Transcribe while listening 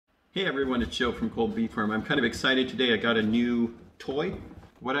Hey everyone, it's Joe from Kolb Bee Farm. I'm kind of excited today. I got a new toy.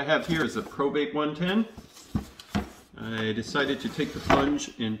 What I have here is a ProVap 110. I decided to take the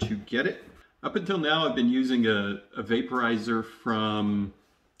plunge and to get it. Up until now I've been using a vaporizer from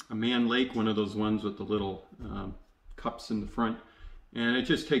a Man Lake, one of those ones with the little cups in the front. And it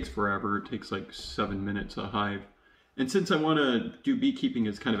just takes forever. It takes like 7 minutes a hive. And since I want to do beekeeping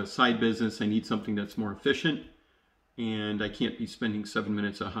as kind of a side business, I need something that's more efficient. And I can't be spending 7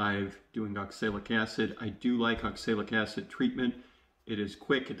 minutes a hive doing oxalic acid. I do like oxalic acid treatment. It is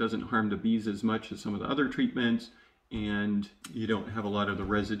quick, it doesn't harm the bees as much as some of the other treatments, and you don't have a lot of the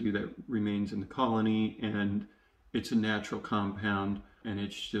residue that remains in the colony, and it's a natural compound, and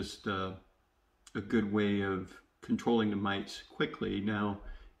it's just a good way of controlling the mites quickly. Now,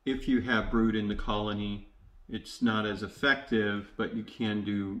 if you have brood in the colony, it's not as effective, but you can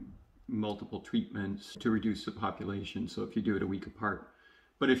do multiple treatments to reduce the population, so if you do it a week apart.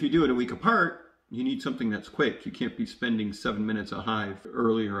 But if you do it a week apart, you need something that's quick. You can't be spending 7 minutes a hive.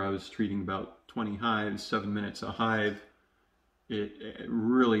 Earlier I was treating about 20 hives, 7 minutes a hive. It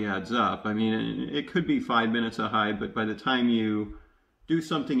really adds up. I mean, it could be 5 minutes a hive, but by the time you do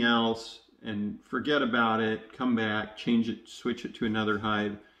something else and forget about it, come back, change it, switch it to another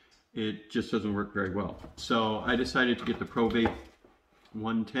hive, it just doesn't work very well. So I decided to get the ProVap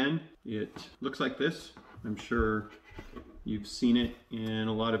 110. It looks like this. I'm sure you've seen it in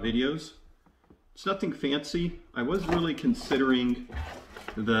a lot of videos. It's nothing fancy. I was really considering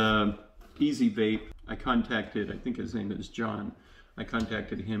the Easy Vape. I think his name is John. I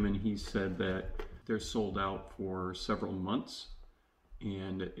contacted him and he said that they're sold out for several months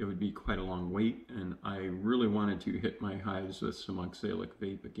and it would be quite a long wait, and I really wanted to hit my hives with some oxalic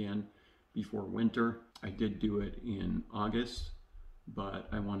vape again before winter. I did do it in August, but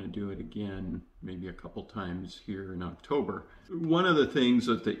I want to do it again maybe a couple times here in October. One of the things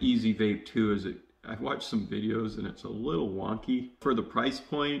with the Easy Vape too is I've watched some videos and it's a little wonky. For the price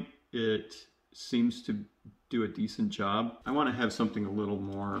point, it seems to do a decent job. I want to have something a little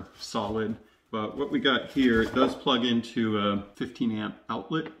more solid, but what we got here, it does plug into a 15 amp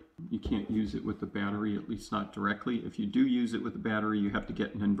outlet. You can't use it with the battery, at least not directly. If you do use it with the battery, you have to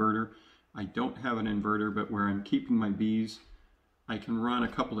get an inverter. I don't have an inverter, but where I'm keeping my bees, I can run a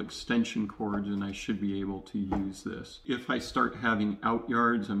couple extension cords and I should be able to use this. If I start having out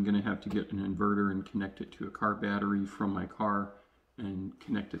yards, I'm going to have to get an inverter and connect it to a car battery from my car and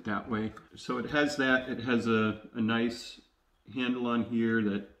connect it that way. So it has that. It has a nice handle on here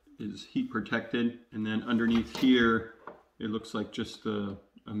that is heat protected. And then underneath here, it looks like just a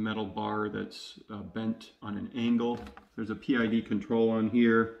metal bar that's bent on an angle. There's a PID control on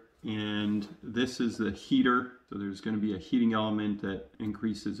here. And this is the heater. So there's going to be a heating element that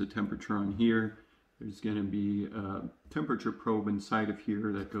increases the temperature on here. There's going to be a temperature probe inside of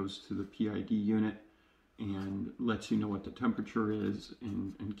here that goes to the PID unit and lets you know what the temperature is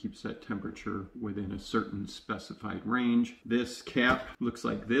and keeps that temperature within a certain specified range. This cap looks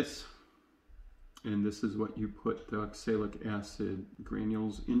like this, and this is what you put the oxalic acid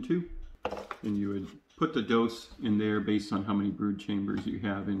granules into. And you would put the dose in there based on how many brood chambers you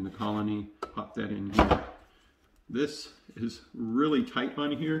have in the colony. Pop that in here. This is really tight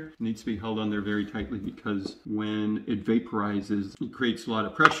on here. It needs to be held on there very tightly because when it vaporizes, it creates a lot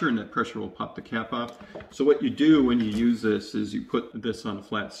of pressure and that pressure will pop the cap off. So what you do when you use this is you put this on a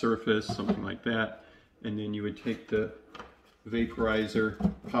flat surface, something like that, and then you would take the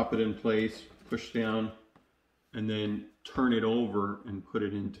vaporizer, pop it in place, push down, and then turn it over and put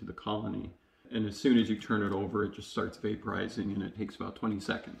it into the colony. And as soon as you turn it over, it just starts vaporizing and it takes about 20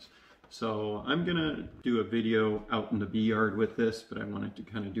 seconds. So I'm gonna do a video out in the bee yard with this, but I wanted to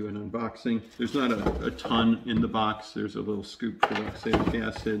kind of do an unboxing. There's not a ton in the box. There's a little scoop for oxalic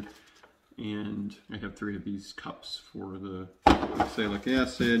acid, and I have 3 of these cups for the oxalic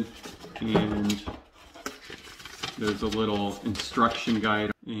acid, and there's a little instruction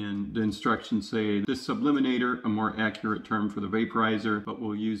guide, and the instructions say, this subliminator, a more accurate term for the vaporizer, but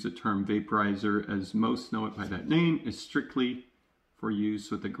we'll use the term vaporizer as most know it by that name, is strictly for use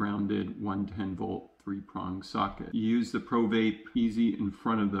with a grounded 110 volt 3-prong socket. You use the ProVap Easy in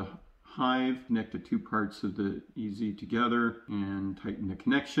front of the hive, connect the 2 parts of the Easy together and tighten the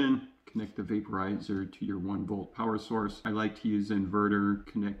connection. connect the vaporizer to your 1-volt power source. I like to use inverter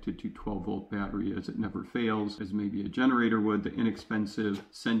connected to 12-volt battery as it never fails, as maybe a generator would. The inexpensive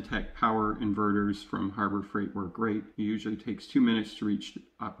Centec power inverters from Harbor Freight work great. It usually takes 2 minutes to reach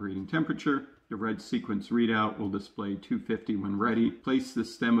operating temperature. The red sequence readout will display 250 when ready. Place the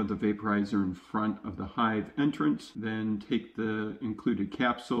stem of the vaporizer in front of the hive entrance. Then take the included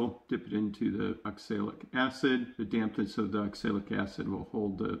capsule, dip it into the oxalic acid. The dampness of the oxalic acid will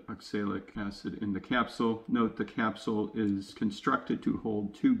hold the oxalic acid in the capsule. Note the capsule is constructed to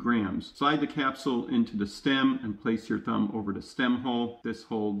hold 2 grams. Slide the capsule into the stem and place your thumb over the stem hole. This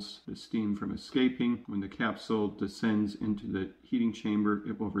holds the steam from escaping. When the capsule descends into the heating chamber,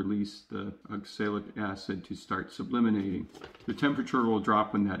 it will release the oxalic acid to start subliminating. The temperature will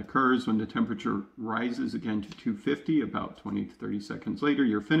drop when that occurs. When the temperature rises again to 250, about 20 to 30 seconds later,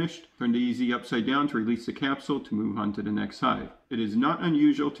 you're finished. Turn the EZ upside down to release the capsule to move on to the next hive. It is not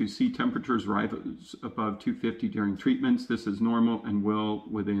unusual to see temperatures rise above 250 during treatments. This is normal and well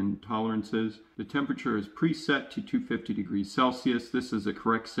within tolerances. The temperature is preset to 250 degrees Celsius. This is a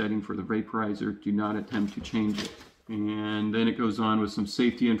correct setting for the vaporizer. Do not attempt to change it. And then it goes on with some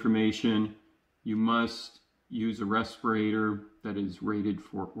safety information. You must use a respirator that is rated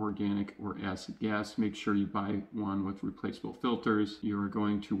for organic or acid gas. Make sure you buy one with replaceable filters. You are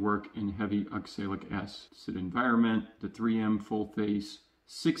going to work in heavy oxalic acid environment. The 3M full face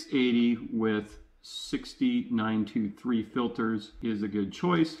 680 with 60923 filters is a good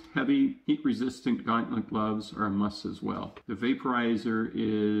choice. Heavy, heat-resistant gauntlet gloves are a must as well. The vaporizer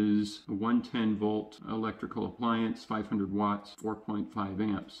is a 110-volt electrical appliance, 500 watts, 4.5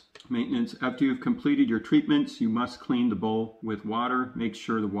 amps. Maintenance: after you've completed your treatments, you must clean the bowl with water. Make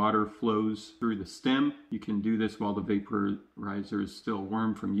sure the water flows through the stem. You can do this while the vaporizer is still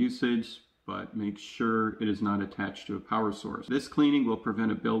warm from usage, but make sure it is not attached to a power source. This cleaning will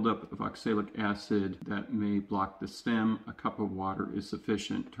prevent a buildup of oxalic acid that may block the stem. A cup of water is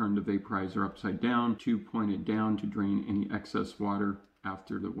sufficient. Turn the vaporizer upside down, tube pointed down to drain any excess water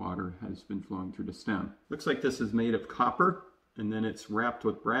after the water has been flowing through the stem. Looks like this is made of copper, and then it's wrapped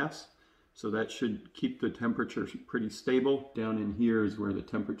with brass, so that should keep the temperature pretty stable. Down in here is where the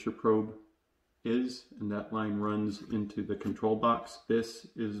temperature probe is, and that line runs into the control box. This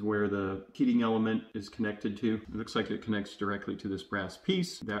is where the heating element is connected to. It looks like it connects directly to this brass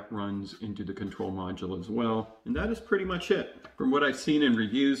piece. That runs into the control module as well. And that is pretty much it. From what I've seen in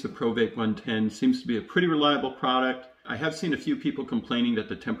reviews, the ProVap 110 seems to be a pretty reliable product. I have seen a few people complaining that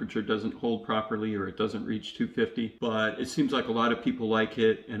the temperature doesn't hold properly or it doesn't reach 250, but it seems like a lot of people like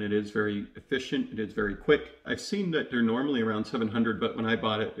it, and it is very efficient. It is very quick. I've seen that they're normally around 700, but when I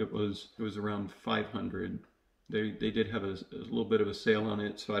bought it, it was around 500. They did have a little bit of a sale on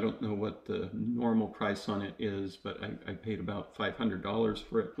it, so I don't know what the normal price on it is, but I paid about $500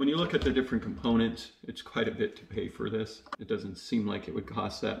 for it. When you look at the different components, it's quite a bit to pay for this. It doesn't seem like it would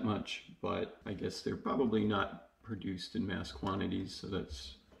cost that much, but I guess they're probably not produced in mass quantities, so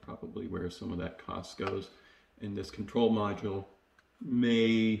that's probably where some of that cost goes. And this control module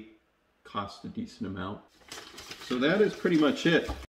may cost a decent amount. So that is pretty much it.